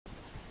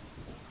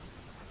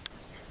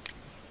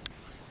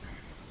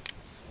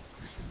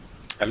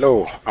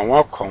Hello and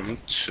welcome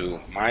to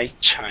my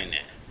channel,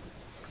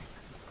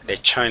 the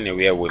channel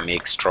where we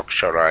make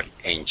structural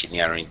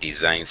engineering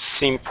design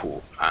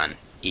simple and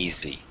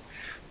easy.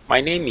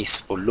 My name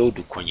is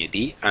Olodu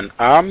Konyedi and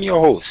I'm your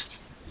host.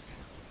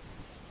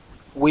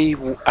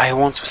 I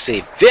want to say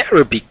a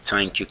very big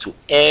thank you to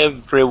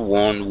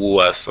everyone who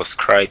has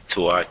subscribed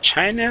to our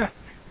channel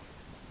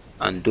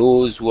and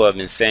those who have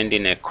been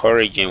sending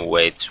encouraging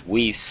words.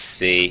 We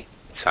say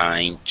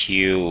thank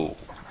you.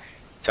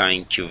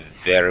 Thank you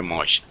very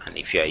much. And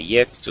if you are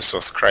yet to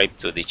subscribe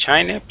to the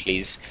channel,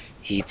 please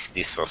hit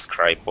the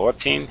subscribe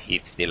button,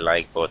 hit the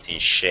like button,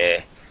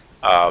 share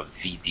our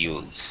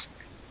videos.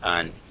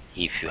 And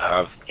if you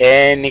have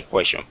any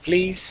question,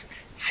 please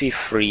feel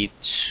free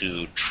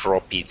to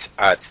drop it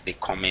at the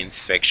comment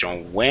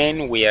section.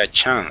 When we are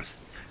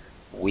chanced,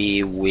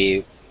 we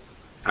will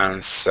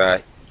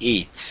answer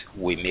it.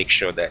 We make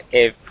sure that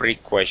every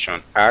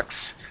question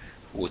asked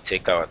will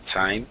take our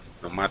time.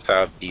 No matter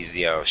how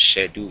busy our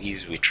schedule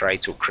is, we try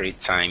to create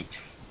time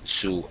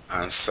to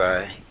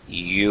answer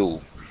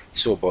you.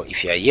 So, but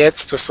if you are yet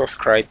to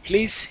subscribe,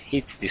 please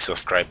hit the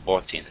subscribe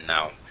button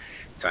now.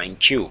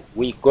 Thank you.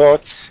 We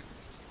got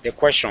the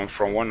question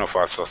from one of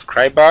our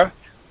subscribers,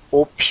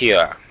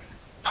 Opia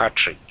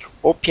Patrick.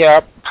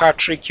 Opia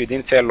Patrick, you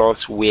didn't tell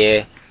us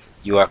where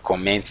you are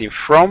commenting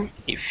from.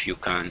 If you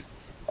can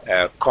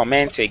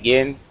comment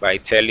again by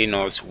telling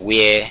us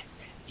where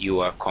you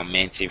are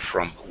commenting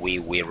from, we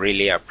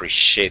really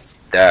appreciate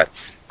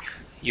that.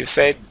 You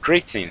said,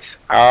 greetings,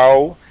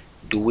 how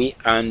do we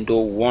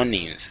handle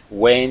warnings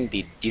when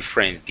the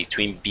difference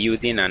between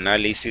building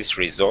analysis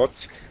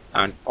results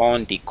and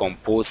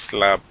undecomposed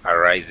slab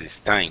arises?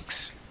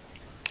 Thanks.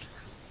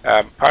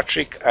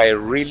 Patrick, I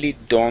really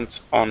don't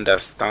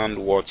understand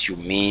what you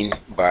mean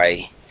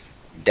by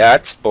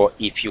that, but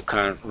if you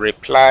can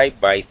reply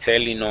by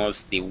telling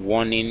us the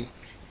warning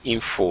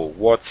info,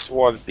 what's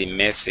the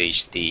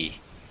message the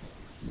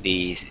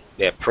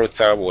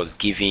prota was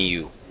giving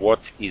you,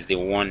 what is the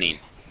warning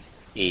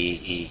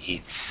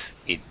it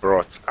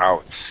brought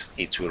out,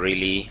 it will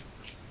really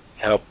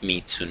help me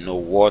to know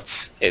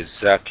what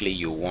exactly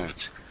you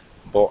want.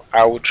 But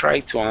I will try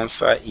to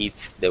answer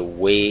it the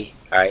way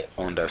I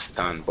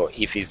understand. But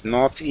if it's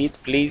not it,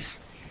 please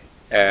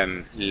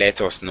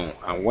let us know.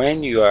 And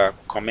when you are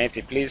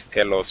commenting, please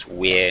tell us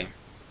where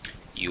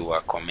you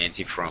are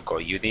commenting from,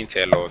 because you didn't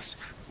tell us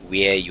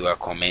where you are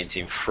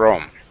commenting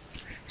from.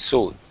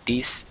 So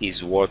this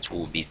is what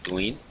we'll be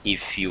doing.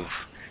 If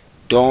you've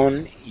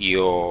done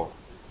your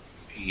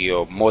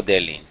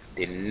modeling,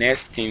 the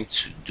next thing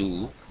to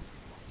do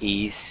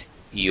is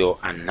your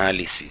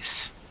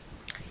analysis.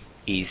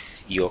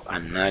 If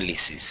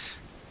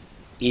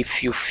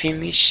you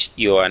finish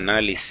your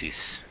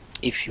analysis,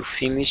 if you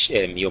finish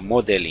your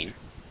modeling,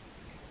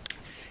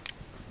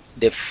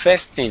 the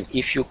first thing,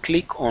 if you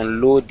click on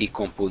low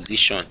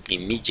decomposition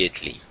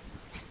immediately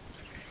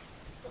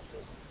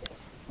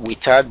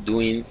without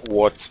doing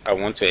what I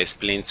want to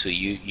explain to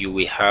you, you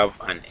will have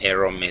an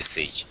error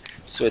message.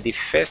 So the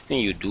first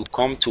thing you do,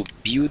 come to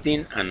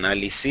building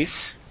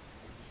analysis,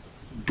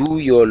 do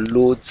your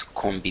loads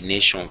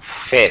combination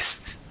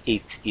first.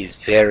 It is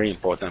very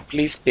important.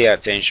 Please pay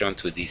attention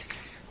to this.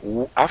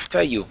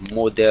 After you've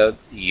modeled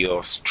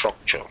your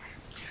structure,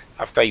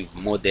 after you've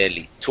modeled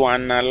it, to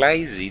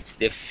analyze it,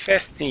 the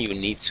first thing you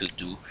need to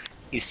do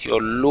is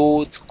your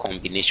load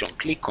combination.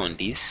 Click on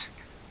this,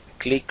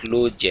 click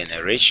load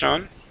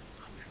generation,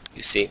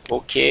 you say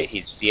okay,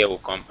 it's there, will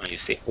come, and you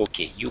say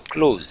okay, you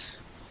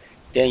close.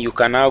 Then you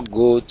can now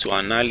go to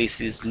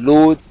analysis,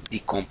 load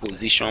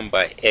decomposition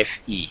by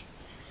FE.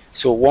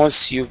 So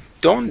once you've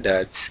done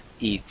that,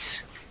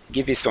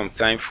 give it some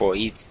time for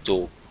it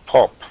to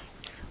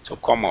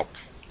come up.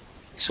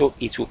 So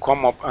it will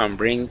come up and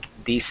bring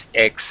this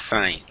X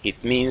sign.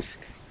 It means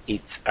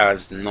it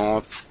has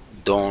not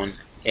done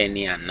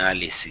any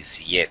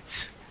analysis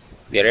yet.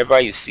 Wherever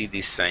you see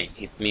this sign,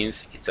 it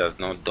means it has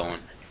not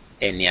done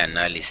any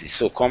analysis.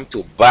 So come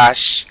to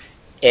bash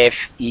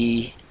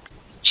FE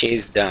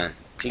chase down,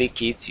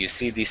 click it. You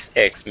see this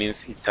X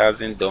means it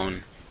hasn't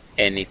done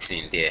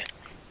anything there.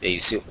 Then you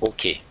say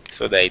okay,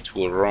 so that it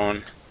will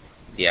run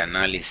the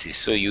analysis.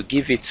 So you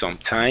give it some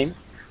time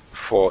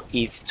for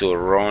it to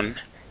run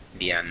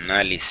the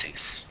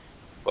analysis.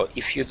 But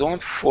if you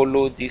don't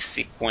follow this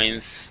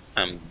sequence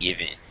I'm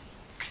giving,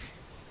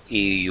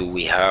 you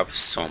will have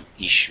some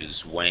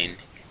issues when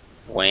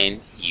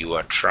you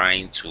are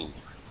trying to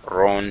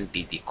run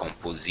the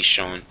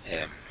decomposition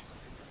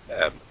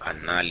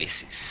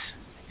analysis.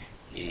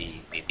 The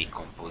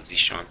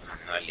decomposition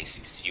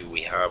analysis, you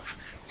will have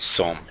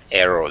some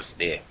errors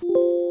there.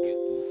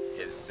 You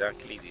do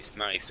exactly this.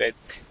 Now it said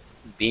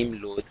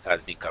beam load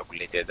has been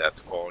calculated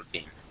at all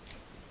beam.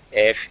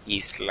 FE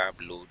slab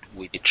load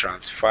will be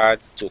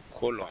transferred to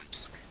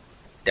columns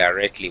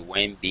directly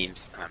when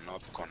beams are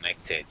not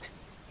connected.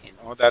 In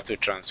order to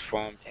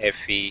transform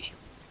FE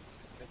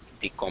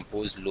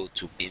decomposed load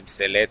to beam,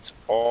 select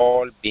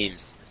all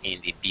beams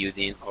in the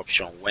building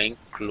option when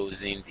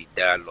closing the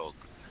dialog,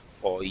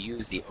 or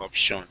use the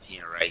option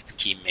in right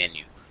key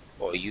menu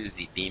or use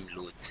the beam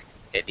load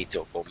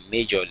editor, but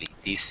majorly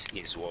this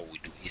is what we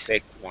do. It's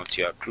like once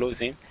you are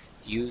closing,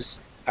 use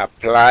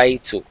apply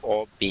to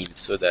all beams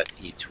so that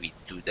it will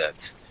do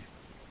that.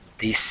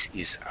 This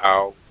is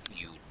how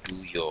you do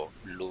your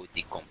load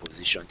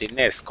decomposition. The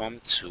next,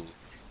 come to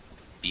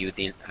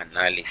building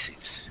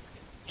analysis.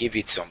 Give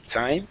it some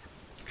time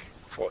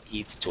for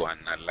it to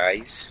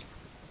analyze.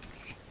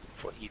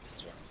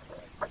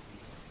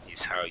 This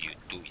is how you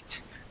do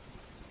it.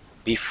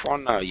 Before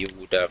now, you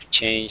would have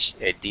changed,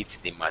 edit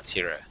the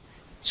material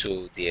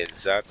to the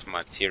exact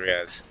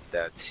materials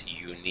that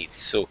you need.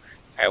 So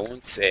I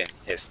won't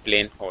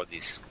explain all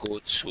this. Go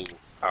to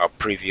our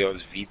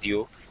previous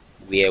video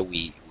where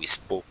we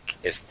spoke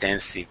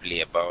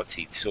extensively about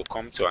it. So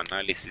come to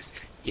analysis.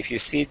 If you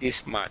see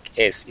this mark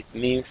S, it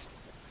means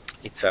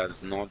it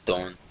has not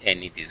done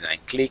any design.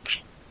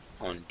 Click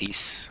on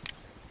this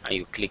and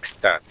you click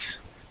start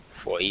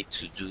for it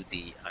to do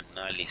the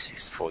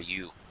analysis for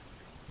you,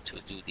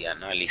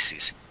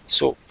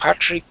 So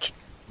Patrick,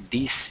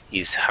 this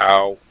is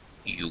how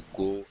you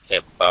go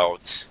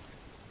about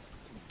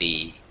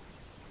the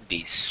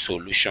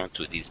solution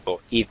to this. But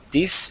if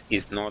this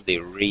is not the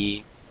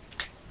real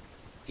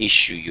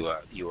issue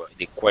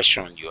the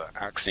question you are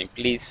asking,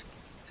 please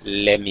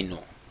let me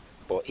know.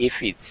 But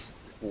if it's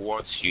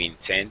what you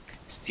intend,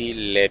 still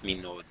let me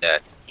know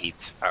that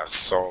it has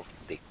solved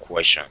the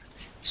question.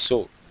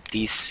 So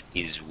this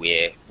is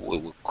where we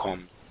will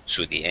come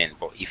to the end.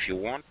 But if you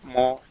want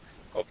more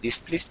of this,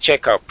 please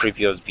check our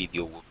previous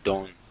video. We've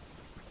done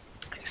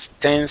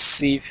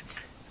extensive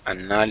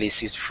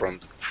analysis from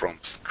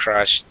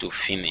scratch to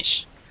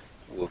finish.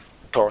 We've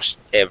touched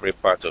every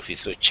part of it,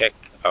 so check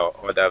our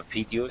other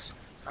videos.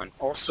 And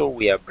also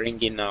we are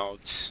bringing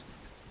out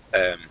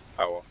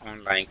our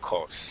online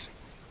course.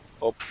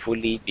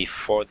 Hopefully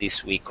before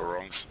this week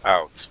runs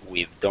out,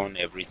 we've done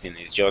everything.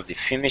 It's just the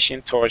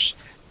finishing touch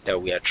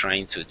that we are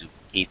trying to do.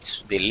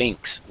 The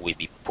links will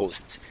be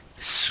posted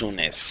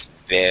soonest,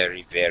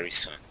 very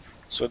soon,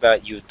 so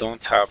that you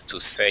don't have to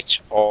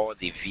search all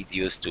the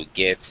videos to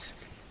get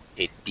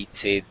a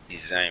detailed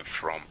design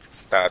from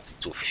start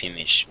to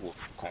finish.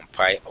 We've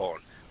compiled all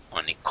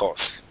on a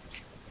course.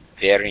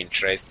 Very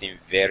interesting,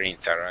 very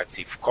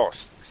interactive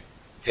course.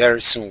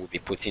 Very soon we'll be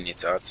putting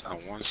it out,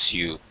 and once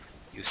you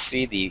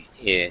see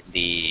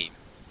the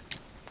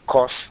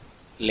course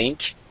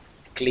link,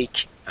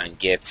 click and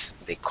get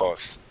the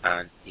course,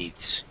 and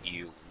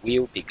you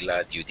will be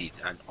glad you did.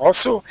 And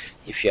also,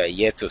 if you are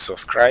yet to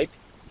subscribe,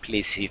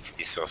 please hit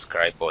the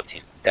subscribe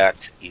button.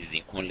 That is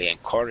the only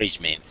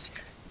encouragement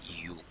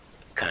you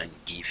can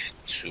give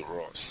to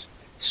us.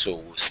 So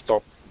we'll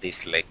stop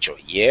this lecture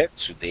here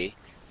today.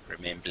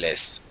 Remain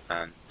blessed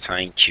and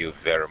thank you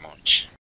very much.